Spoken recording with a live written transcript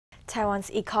Taiwan's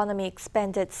economy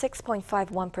expanded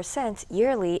 6.51%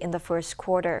 yearly in the first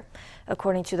quarter,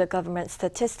 according to the government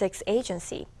statistics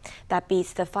agency. That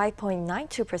beats the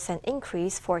 5.92%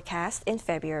 increase forecast in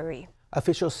February.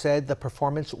 Officials said the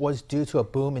performance was due to a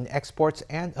boom in exports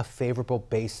and a favorable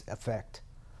base effect.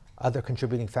 Other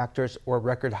contributing factors were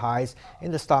record highs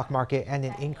in the stock market and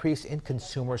an increase in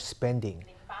consumer spending.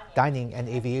 Dining and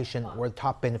aviation were the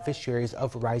top beneficiaries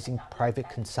of rising private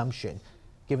consumption.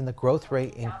 Given the growth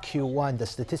rate in Q1, the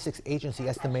statistics agency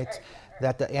estimates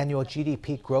that the annual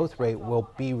GDP growth rate will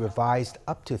be revised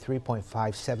up to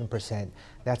 3.57%.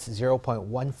 That's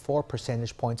 0.14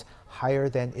 percentage points higher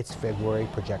than its February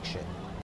projection.